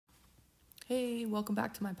Hey, welcome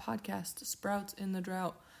back to my podcast, Sprouts in the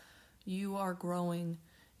Drought. You are growing.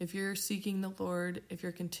 If you're seeking the Lord, if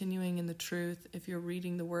you're continuing in the truth, if you're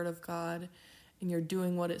reading the Word of God and you're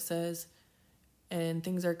doing what it says and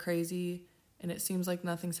things are crazy and it seems like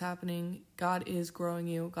nothing's happening, God is growing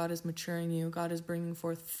you. God is maturing you. God is bringing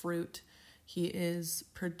forth fruit. He is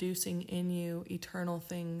producing in you eternal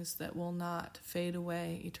things that will not fade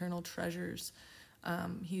away, eternal treasures.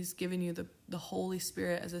 He's given you the Holy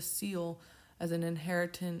Spirit as a seal, as an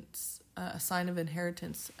inheritance, a sign of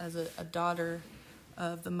inheritance, as a daughter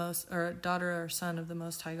of the most, or a daughter or son of the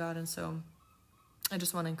Most High God. And so I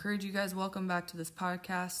just want to encourage you guys, welcome back to this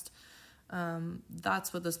podcast.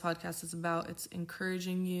 That's what this podcast is about. It's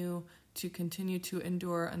encouraging you to continue to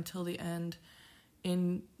endure until the end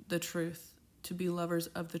in the truth, to be lovers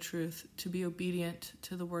of the truth, to be obedient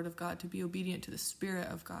to the Word of God, to be obedient to the Spirit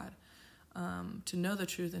of God, to know the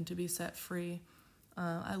truth and to be set free.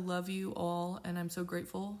 I love you all, and I'm so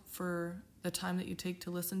grateful for the time that you take to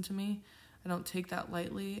listen to me. I don't take that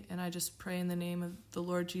lightly, and I just pray in the name of the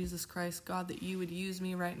Lord Jesus Christ, God, that you would use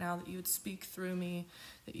me right now, that you would speak through me,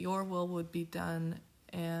 that your will would be done,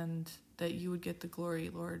 and that you would get the glory,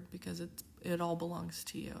 Lord, because it all belongs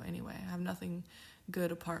to you anyway. I have nothing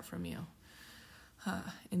good apart from you.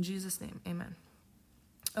 In Jesus' name, amen.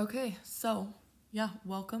 Okay, so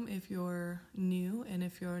welcome if you're new, and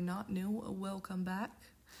if you're not new, welcome back.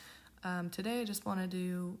 Today I just wanted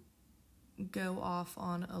to go off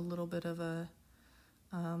on a little bit of a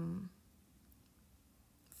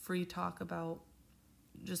free talk about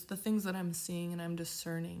just the things that I'm seeing and I'm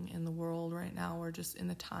discerning in the world right now, or just in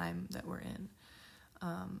the time that we're in.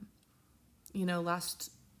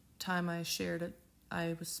 Last time I shared it,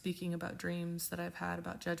 I was speaking about dreams that I've had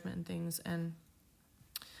about judgment and things, and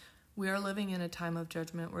we are living in a time of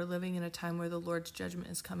judgment. We're living in a time where the Lord's judgment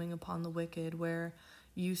is coming upon the wicked, where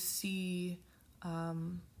you see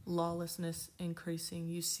lawlessness increasing.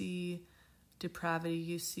 You see depravity.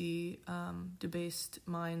 You see debased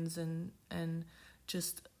minds and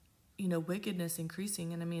just, wickedness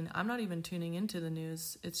increasing. And I mean, I'm not even tuning into the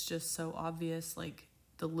news. It's just so obvious, like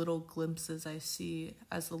the little glimpses I see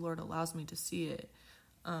as the Lord allows me to see it.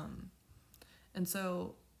 And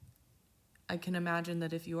so I can imagine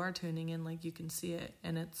that if you are tuning in, like, you can see it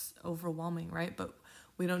and it's overwhelming, right? But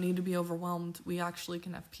we don't need to be overwhelmed. We actually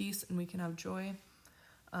can have peace and we can have joy.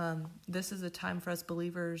 This is a time for us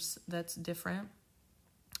believers that's different.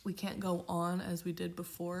 We can't go on as we did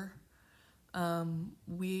before.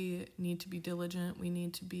 We need to be diligent. We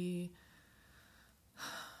need to be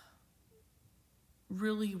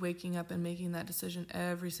really waking up and making that decision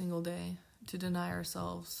every single day to deny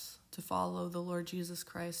ourselves, to follow the Lord Jesus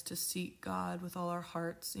Christ, to seek God with all our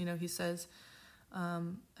hearts. He says,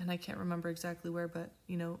 and I can't remember exactly where, but,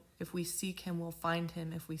 if we seek him, we'll find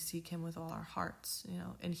him if we seek him with all our hearts,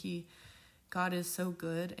 and God is so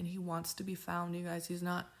good, and he wants to be found, you guys. He's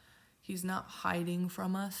not hiding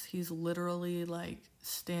from us. He's literally like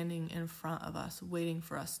standing in front of us, waiting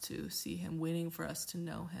for us to see him, waiting for us to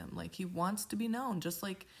know him. Like, he wants to be known, just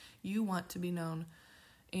like you want to be known.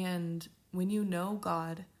 And when you know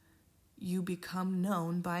God, you become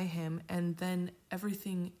known by him, and then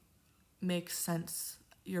everything makes sense.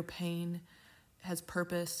 Your pain has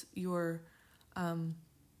purpose. Your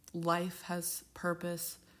life has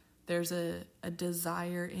purpose. There's a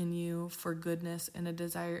desire in you for goodness, and a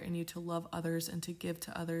desire in you to love others and to give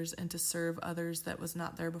to others and to serve others that was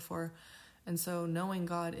not there before. And so knowing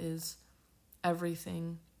God is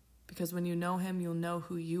everything, because when you know him, you'll know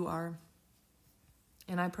who you are.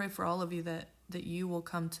 And I pray for all of you that you will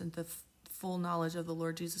come to the full knowledge of the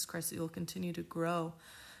Lord Jesus Christ, that you'll continue to grow,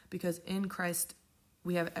 because in Christ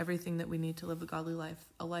we have everything that we need to live a godly life,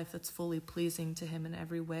 a life that's fully pleasing to him in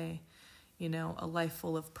every way, a life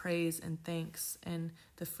full of praise and thanks and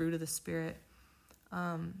the fruit of the Spirit.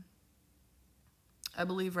 I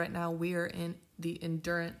believe right now we are in the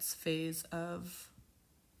endurance phase of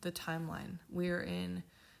the timeline. We are in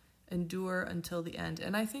endure until the end.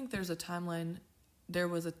 And I think there's a timeline.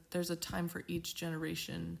 There's a time for each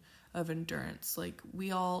generation of endurance. Like,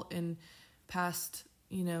 we all in past,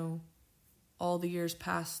 all the years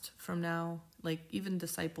past from now, like even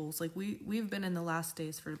disciples, like we've been in the last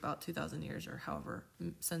days for about 2,000 years, or however,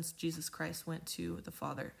 since Jesus Christ went to the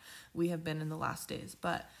Father, we have been in the last days.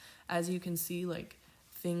 But as you can see, like,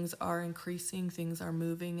 things are increasing, things are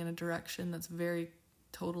moving in a direction that's very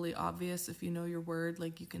totally obvious. If you know your word,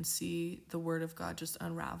 like, you can see the word of God just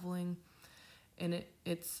unraveling, and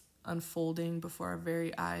it's unfolding before our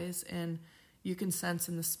very eyes, and you can sense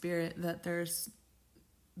in the Spirit that there's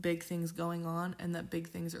big things going on and that big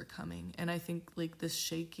things are coming. And I think, like, this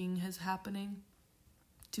shaking is happening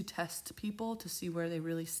to test people to see where they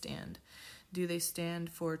really stand. Do they stand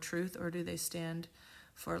for truth, or do they stand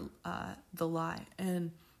for the lie?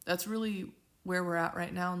 And that's really where we're at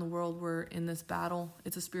right now in the world. We're in this battle.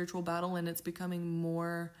 It's a spiritual battle, and it's becoming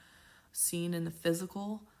more seen in the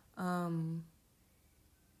physical.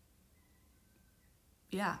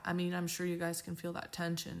 Yeah, I mean, I'm sure you guys can feel that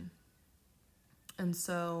tension. And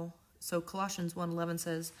so Colossians 1:11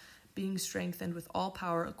 says, being strengthened with all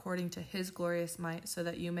power according to his glorious might, so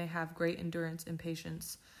that you may have great endurance and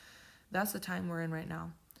patience. That's the time we're in right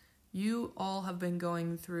now. You all have been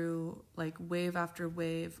going through like wave after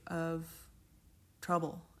wave of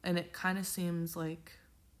trouble, and it kind of seems like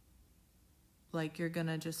you're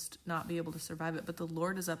gonna just not be able to survive it. But the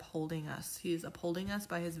Lord is upholding us. He is upholding us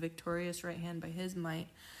by his victorious right hand, by his might,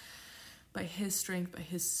 by his strength, by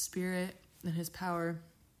his spirit and his power.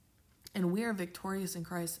 And we are victorious in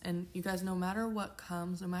Christ. And you guys, no matter what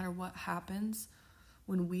comes, no matter what happens,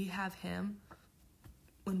 when we have him,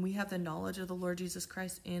 when we have the knowledge of the Lord Jesus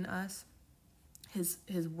Christ in us,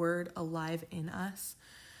 his word alive in us,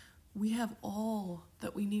 we have all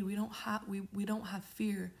that we need. We don't have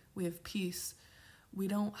fear. We have peace. We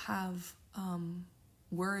don't have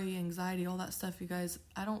worry, anxiety, all that stuff, you guys.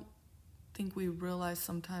 I don't think we realize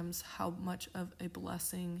sometimes how much of a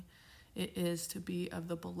blessing it is to be of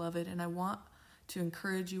the beloved. And I want to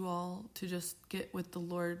encourage you all to just get with the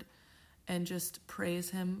Lord and just praise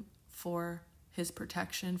him for his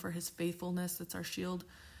protection, for his faithfulness. That's our shield.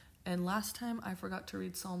 And last time I forgot to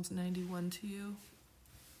read Psalms 91 to you.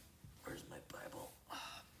 Where's my Bible?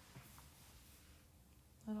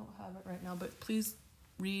 I don't have it right now, but please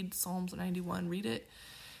read Psalms 91. Read it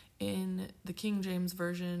in the King James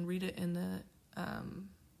Version. Read it in the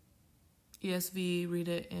ESV. Read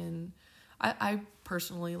it in... I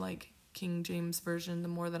personally like King James Version the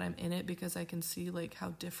more that I'm in it, because I can see like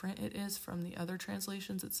how different it is from the other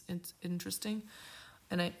translations. It's interesting,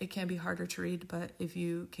 and it can be harder to read, but if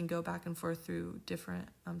you can go back and forth through different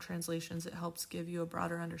translations, it helps give you a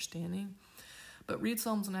broader understanding. But read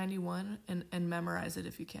Psalms 91 and memorize it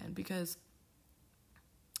if you can, because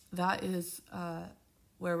that is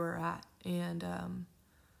where we're at. And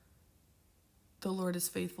the Lord is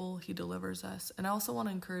faithful. He delivers us. And I also want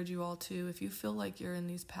to encourage you all too, if you feel like you're in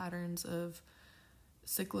these patterns of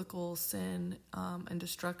cyclical sin and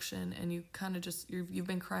destruction, and you kind of just, you've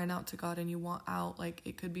been crying out to God and you want out, like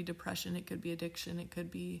it could be depression, it could be addiction, it could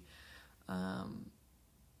be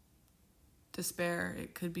despair,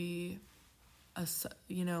 it could be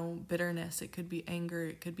bitterness, it could be anger,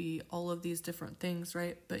 it could be all of these different things,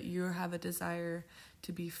 right? But you have a desire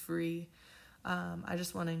to be free. I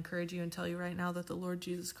just want to encourage you and tell you right now that the Lord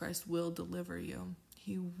Jesus Christ will deliver you.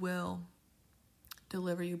 He will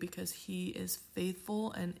deliver you, because he is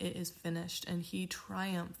faithful and it is finished. And he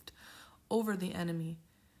triumphed over the enemy,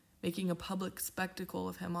 making a public spectacle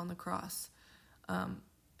of him on the cross.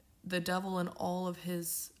 The devil and all of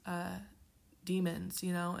his demons,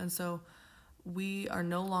 and so we are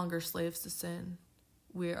no longer slaves to sin.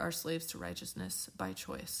 We are slaves to righteousness by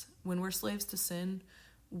choice. When we're slaves to sin,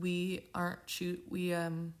 we aren't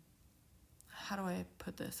how do I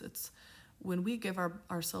put this? It's when we give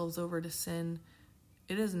ourselves over to sin,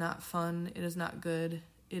 it is not fun. It is not good.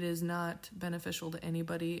 It is not beneficial to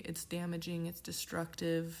anybody. It's damaging. It's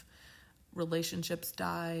destructive. Relationships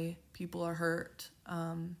die. People are hurt.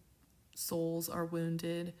 Souls are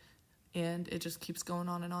wounded. And it just keeps going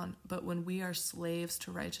on and on. But when we are slaves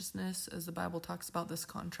to righteousness, as the Bible talks about this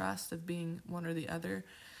contrast of being one or the other,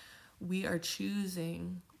 we are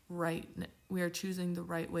choosing right. We are choosing the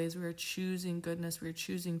right ways. We are choosing goodness. We are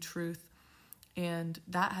choosing truth. And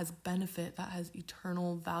that has benefit. That has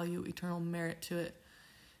eternal value, eternal merit to it.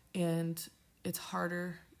 And it's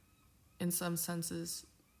harder in some senses,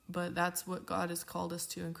 but that's what God has called us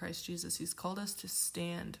to in Christ Jesus. He's called us to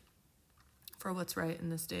stand for what's right in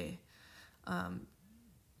this day.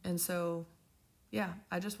 And so, yeah,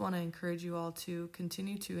 I just want to encourage you all to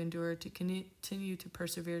continue to endure, to continue to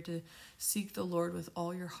persevere, to seek the Lord with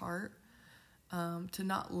all your heart, to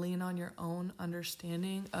not lean on your own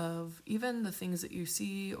understanding of even the things that you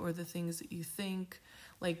see or the things that you think.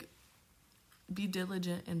 Like, be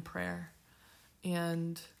diligent in prayer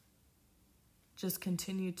and just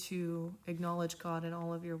continue to acknowledge God in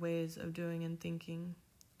all of your ways of doing and thinking.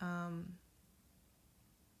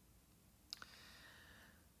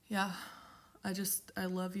 Yeah, I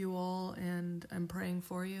love you all, and I'm praying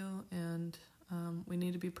for you, and we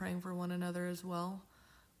need to be praying for one another as well.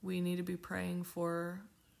 We need to be praying for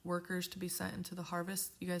workers to be sent into the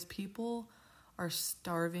harvest. You guys, people are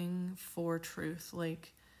starving for truth.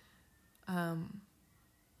 Like, not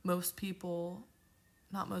most people,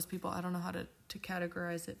 I don't know how to to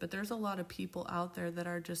categorize it, but there's a lot of people out there that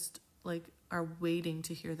are just like are waiting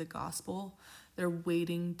to hear the gospel. They're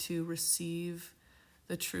waiting to receive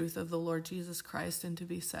the truth of the Lord Jesus Christ and to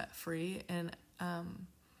be set free. And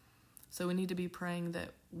so we need to be praying that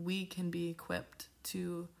we can be equipped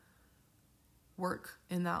to work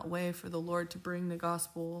in that way for the Lord to bring the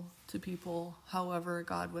gospel to people however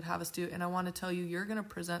God would have us do. And I want to tell you, you're going to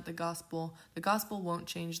present the gospel. The gospel won't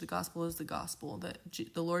change. The gospel is the gospel that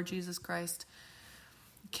the Lord Jesus Christ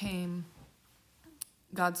came.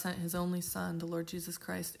 God sent his only son, the Lord Jesus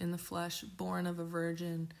Christ, in the flesh, born of a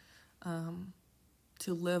virgin,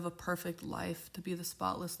 to live a perfect life, to be the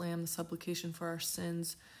spotless lamb, the supplication for our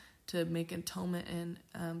sins, to make atonement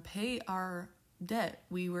and pay our debt.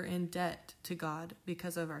 We were in debt to God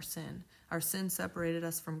because of our sin. Our sin separated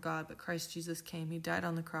us from God, but Christ Jesus came. He died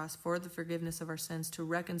on the cross for the forgiveness of our sins to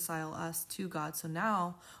reconcile us to God. So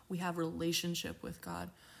now we have relationship with God.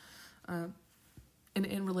 And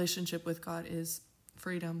in relationship with God is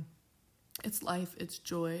freedom. It's life, it's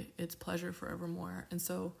joy, it's pleasure forevermore. And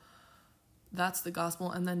so that's the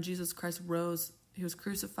gospel. And then Jesus Christ rose. He was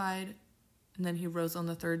crucified, and then he rose on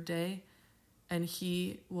the third day. And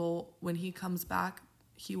he will, when he comes back,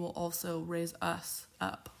 he will also raise us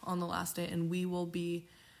up on the last day, and we will be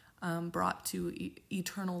brought to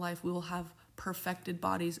eternal life. We will have perfected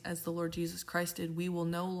bodies as the Lord Jesus Christ did. We will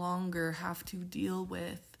no longer have to deal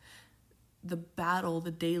with the battle,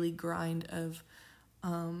 the daily grind of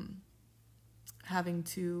having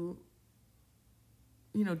to,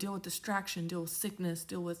 deal with distraction, deal with sickness,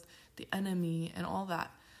 deal with the enemy and all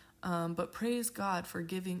that. But praise God for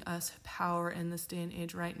giving us power in this day and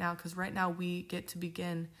age right now, because right now we get to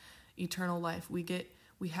begin eternal life. We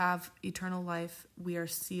have eternal life. We are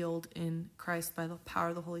sealed in Christ by the power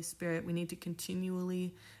of the Holy Spirit. We need to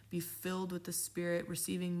continually be filled with the Spirit,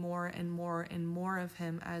 receiving more and more and more of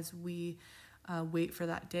him as we wait for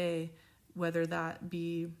that day, whether that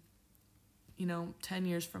be 10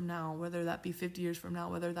 years from now, whether that be 50 years from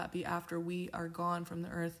now, whether that be after we are gone from the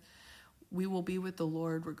earth. We will be with the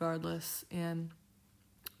Lord regardless, and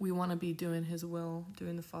we want to be doing his will,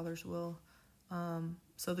 doing the Father's will.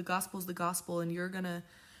 So the gospel is the gospel, and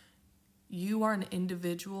you are an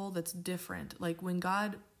individual that's different. Like when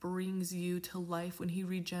God brings you to life, when he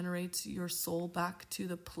regenerates your soul back to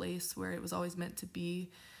the place where it was always meant to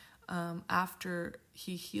be, after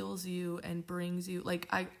he heals you and brings you, like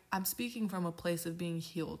I'm speaking from a place of being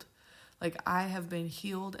healed. Like I have been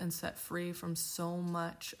healed and set free from so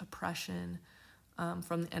much oppression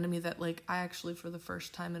from the enemy that like I actually for the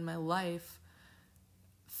first time in my life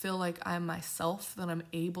feel like I'm myself, that I'm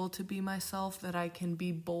able to be myself, that I can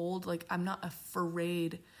be bold. Like I'm not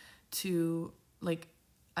afraid to, like,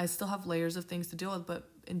 I still have layers of things to deal with, but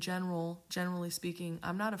in generally speaking,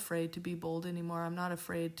 I'm not afraid to be bold anymore. I'm not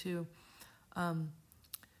afraid to,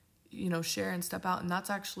 share and step out. And that's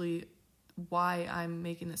actually why I'm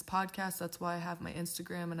making this podcast. That's why I have my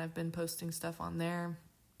Instagram and I've been posting stuff on there.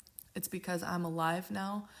 It's because I'm alive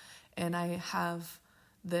now and I have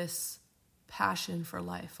this passion for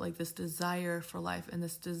life, like this desire for life and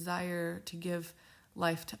this desire to give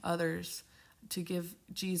life to others, to give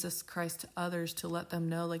Jesus Christ to others, to let them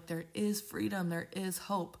know like there is freedom, there is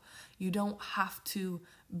hope. You don't have to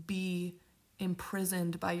be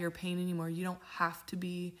imprisoned by your pain anymore. You don't have to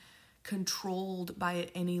be controlled by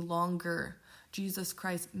it any longer. Jesus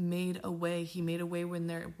Christ made a way. He made a way when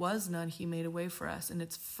there was none. He made a way for us, and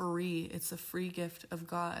it's free. It's a free gift of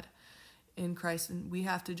God in Christ, and we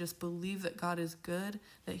have to just believe that God is good,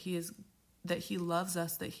 that he loves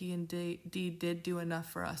us, that he indeed did do enough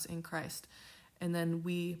for us in Christ. And then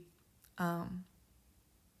we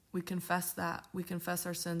confess that. We confess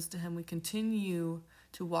our sins to him. We continue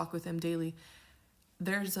to walk with him daily.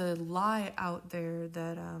 There's a lie out there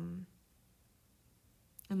that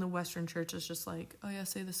in the Western church is just like, oh yeah,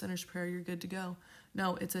 say the sinner's prayer, you're good to go.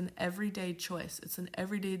 No, it's an everyday choice. It's an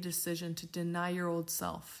everyday decision to deny your old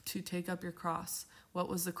self, to take up your cross. What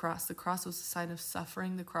was the cross? The cross was a sign of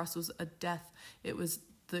suffering. The cross was a death. It was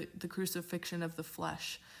the crucifixion of the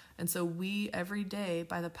flesh. And so we, every day,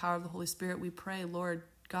 by the power of the Holy Spirit, we pray, Lord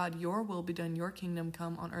God, your will be done, your kingdom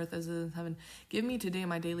come on earth as it is in heaven. Give me today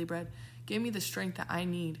my daily bread. Give me the strength that I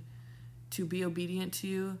need to be obedient to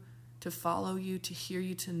you, to follow you, to hear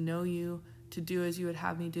you, to know you, to do as you would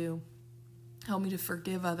have me do. Help me to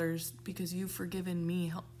forgive others because you've forgiven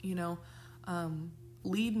me.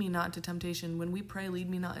 Lead me not into temptation. When we pray, lead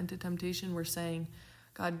me not into temptation, we're saying,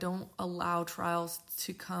 God, don't allow trials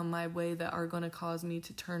to come my way that are going to cause me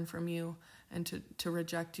to turn from you and to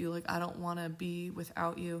reject you. Like, I don't want to be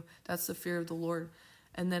without you. That's the fear of the Lord.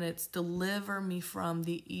 And then it's deliver me from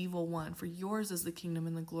the evil one. For yours is the kingdom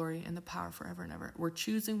and the glory and the power forever and ever. We're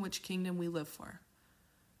choosing which kingdom we live for.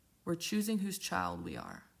 We're choosing whose child we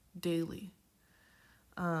are daily.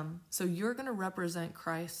 So you're going to represent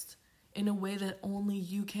Christ in a way that only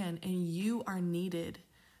you can, and you are needed.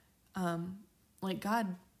 Like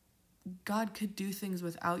God could do things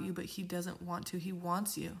without you, but he doesn't want to. He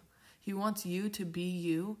wants you. He wants you to be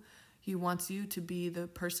you. He wants you to be the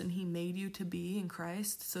person he made you to be in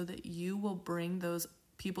Christ, so that you will bring those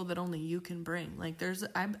people that only you can bring. Like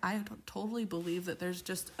I totally believe that there's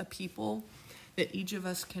just a people that each of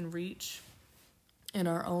us can reach in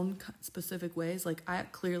our own specific ways. Like I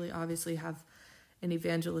clearly, obviously have an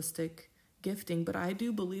evangelistic gifting, but I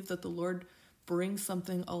do believe that the Lord brings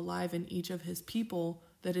something alive in each of his people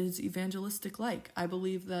that is evangelistic. Like I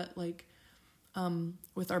believe that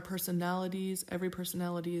with our personalities, every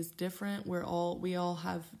personality is different. We all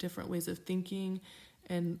have different ways of thinking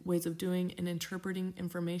and ways of doing and interpreting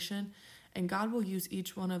information, and God will use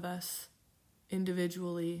each one of us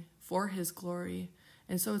individually for his glory.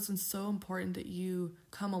 And so it's so important that you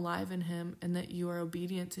come alive in him and that you are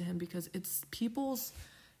obedient to him, because it's people's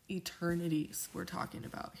eternities we're talking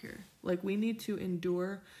about here. Like we need to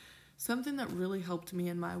endure. Something that really helped me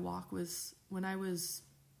in my walk was when I was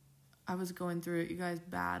going through it, you guys,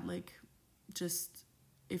 bad. Like just,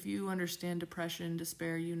 if you understand depression,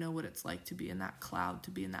 despair, you know what it's like to be in that cloud,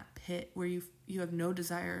 to be in that pit where you have no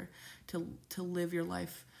desire to live your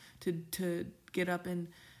life, to get up and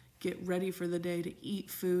get ready for the day, to eat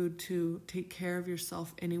food, to take care of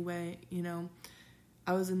yourself anyway. You know,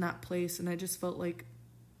 I was in that place and I just felt like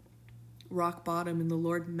rock bottom, and the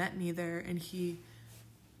Lord met me there, and he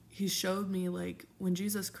showed me, like, when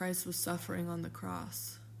Jesus Christ was suffering on the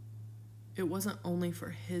cross, it wasn't only for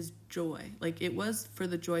his joy. Like, it was for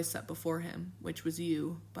the joy set before him, which was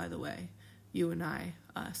you, by the way. You and I,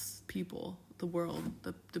 us, people, the world,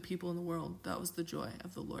 the people in the world. That was the joy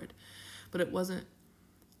of the Lord. But it wasn't,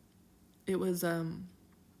 it was,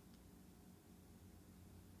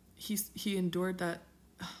 he endured that,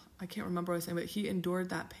 I can't remember what I was saying, but he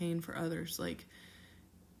endured that pain for others. Like,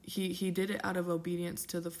 he did it out of obedience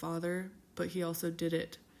to the Father, but he also did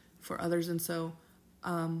it for others. And so,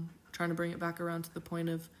 trying to bring it back around to the point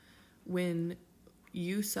of when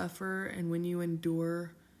you suffer and when you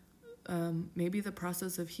endure, maybe the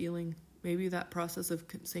process of healing, maybe that process of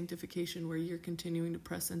sanctification where you're continuing to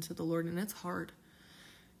press into the Lord, and it's hard.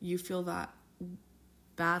 You feel that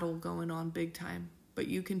battle going on big time, but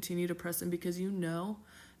you continue to press in because you know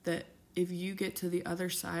that if you get to the other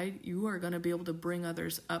side, you are going to be able to bring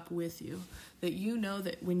others up with you. That you know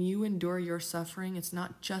that when you endure your suffering, it's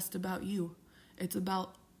not just about you. It's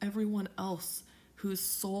about everyone else whose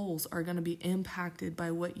souls are going to be impacted by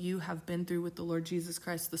what you have been through with the Lord Jesus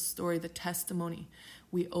Christ, the story, the testimony.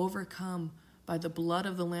 We overcome by the blood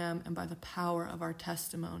of the Lamb and by the power of our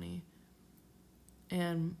testimony.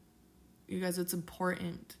 And you guys, it's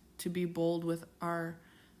important to be bold with our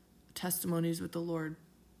testimonies with the Lord.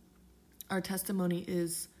 Our testimony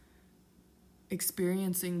is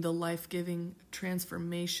experiencing the life-giving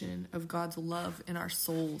transformation of God's love in our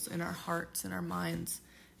souls, in our hearts, in our minds.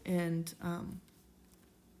 And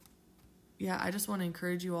I just want to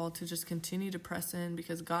encourage you all to just continue to press in,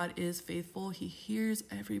 because God is faithful. He hears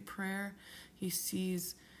every prayer. He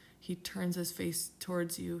sees, he turns his face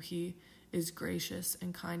towards you. He is gracious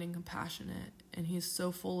and kind and compassionate. And he's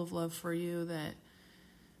so full of love for you that,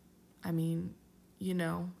 I mean, you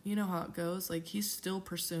know how it goes. Like, he's still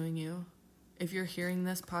pursuing you. If you're hearing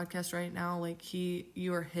this podcast right now, like,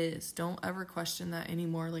 you are his. Don't ever question that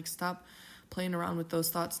anymore. Like, stop playing around with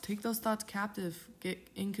those thoughts. Take those thoughts captive.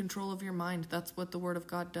 Get in control of your mind. That's what the Word of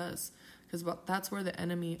God does, because that's where the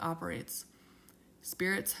enemy operates.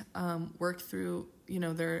 Spirits work through,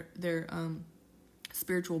 they're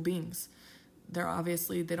spiritual beings.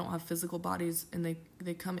 They don't have physical bodies, and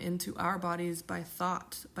they come into our bodies by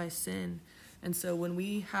thought, by sin. And so when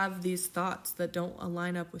we have these thoughts that don't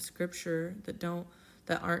align up with Scripture,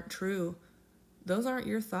 that aren't true, those aren't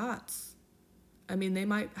your thoughts. I mean, they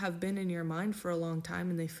might have been in your mind for a long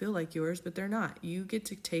time and they feel like yours, but they're not. You get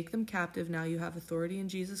to take them captive. Now you have authority in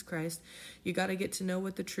Jesus Christ. You got to get to know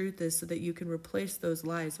what the truth is so that you can replace those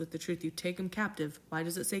lies with the truth. You take them captive. Why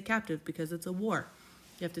does it say captive? Because it's a war.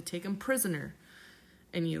 You have to take them prisoner,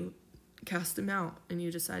 and you cast them out, and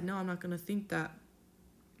you decide, no, I'm not going to think that.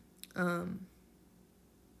 And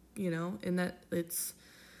that it's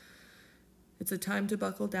a time to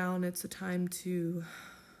buckle down. It's a time to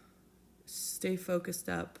stay focused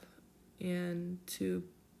up and to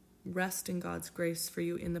rest in God's grace for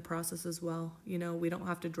you in the process as well. You know, we don't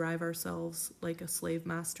have to drive ourselves like a slave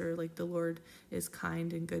master. Like, the Lord is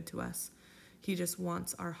kind and good to us. He just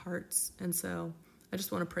wants our hearts. And so I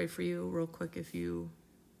just want to pray for you real quick, if you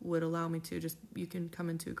would allow me to. Just, you can come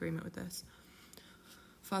into agreement with this.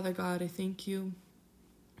 Father God, I thank you.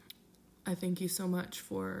 I thank you so much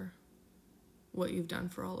for what you've done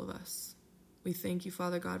for all of us. We thank you,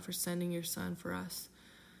 Father God, for sending your Son for us,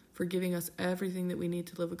 for giving us everything that we need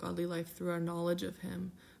to live a godly life through our knowledge of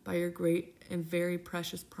him. By your great and very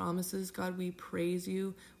precious promises, God, we praise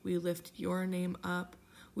you. We lift your name up.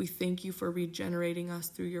 We thank you for regenerating us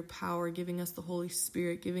through your power, giving us the Holy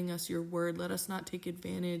Spirit, giving us your word. Let us not take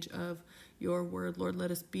advantage of your word, Lord.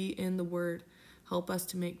 Let us be in the word. Help us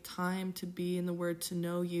to make time to be in the word, to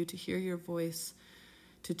know you, to hear your voice,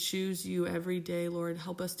 to choose you every day, Lord.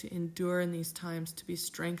 Help us to endure in these times, to be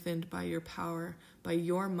strengthened by your power, by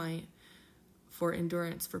your might, for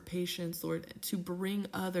endurance, for patience, Lord, to bring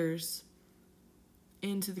others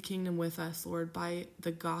into the kingdom with us, Lord, by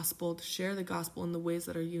the gospel, to share the gospel in the ways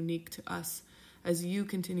that are unique to us as you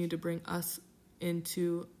continue to bring us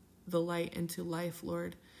into the light, into life,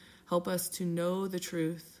 Lord. Help us to know the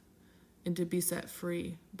truth and to be set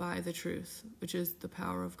free by the truth, which is the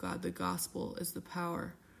power of God. The gospel is the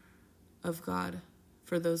power of God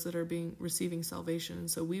for those that are receiving salvation.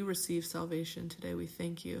 And so we receive salvation today. We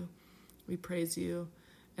thank you. We praise you.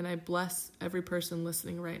 And I bless every person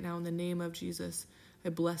listening right now in the name of Jesus. I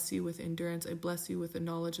bless you with endurance. I bless you with the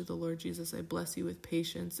knowledge of the Lord Jesus. I bless you with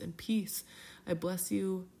patience and peace. I bless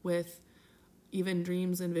you with even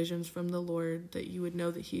dreams and visions from the Lord, that you would know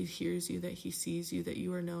that he hears you, that he sees you, that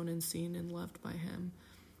you are known and seen and loved by him.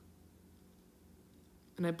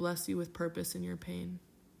 And I bless you with purpose in your pain.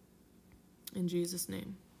 In Jesus'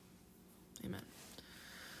 name, amen.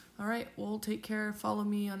 All right, well, take care. Follow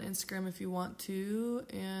me on Instagram if you want to.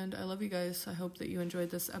 And I love you guys. I hope that you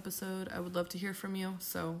enjoyed this episode. I would love to hear from you.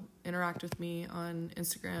 So interact with me on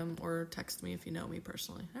Instagram or text me if you know me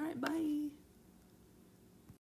personally. All right, bye.